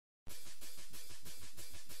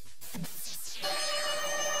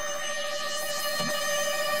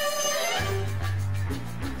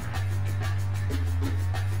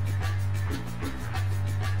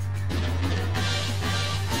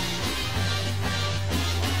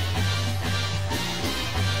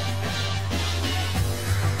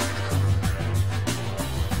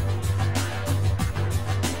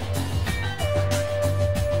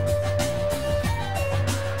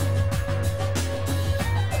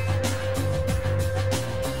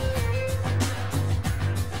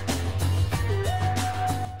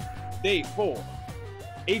Day 4.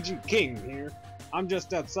 Agent King here. I'm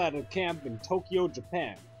just outside of camp in Tokyo,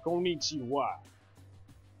 Japan. Konnichiwa.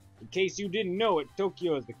 In case you didn't know it,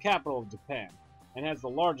 Tokyo is the capital of Japan and has the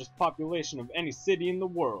largest population of any city in the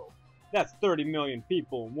world. That's 30 million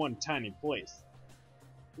people in one tiny place.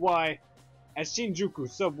 Why, at Shinjuku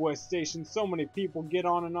subway station, so many people get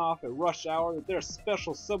on and off at rush hour that there are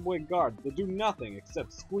special subway guards that do nothing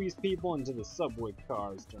except squeeze people into the subway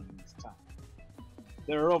cars during this time.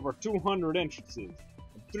 There are over 200 entrances,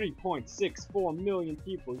 and 3.64 million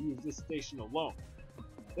people use this station alone.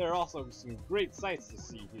 There are also some great sights to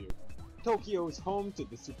see here. Tokyo is home to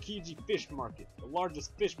the Tsukiji Fish Market, the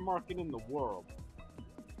largest fish market in the world.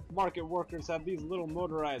 Market workers have these little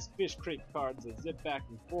motorized fish crate carts that zip back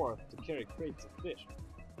and forth to carry crates of fish.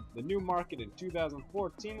 The new market in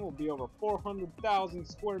 2014 will be over 400,000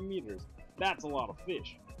 square meters. That's a lot of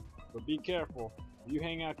fish. But be careful, if you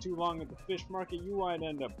hang out too long at the fish market, you might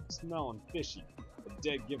end up smelling fishy, a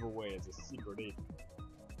dead giveaway as a secret agent.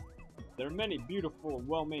 There are many beautiful and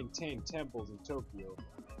well-maintained temples in Tokyo.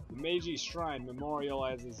 The Meiji Shrine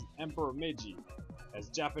memorializes Emperor Meiji, as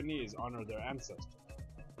Japanese honor their ancestors.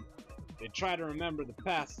 They try to remember the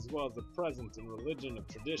past as well as the present in religion of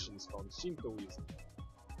traditions called Shintoism,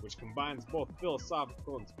 which combines both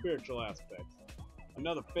philosophical and spiritual aspects.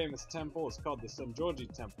 Another famous temple is called the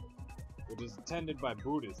Senjoji Temple, which is attended by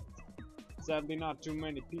Buddhists. Sadly, not too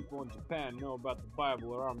many people in Japan know about the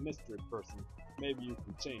Bible or are a mystery person. Maybe you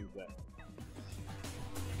can change that.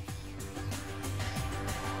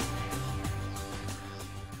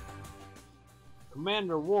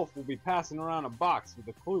 Commander Wolf will be passing around a box with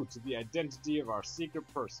a clue to the identity of our secret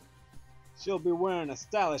person. She'll be wearing a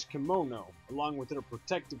stylish kimono, along with her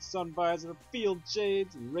protective sun visor, field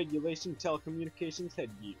shades, and regulation telecommunications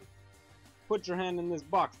headgear. Put your hand in this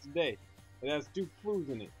box today. It has 2 clues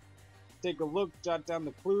in it. Take a look, jot down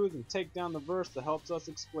the clues, and take down the verse that helps us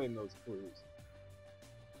explain those clues.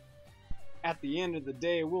 At the end of the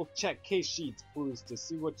day, we'll check case sheets clues to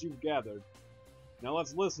see what you've gathered. Now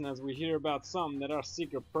let's listen as we hear about something that our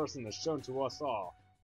secret person has shown to us all.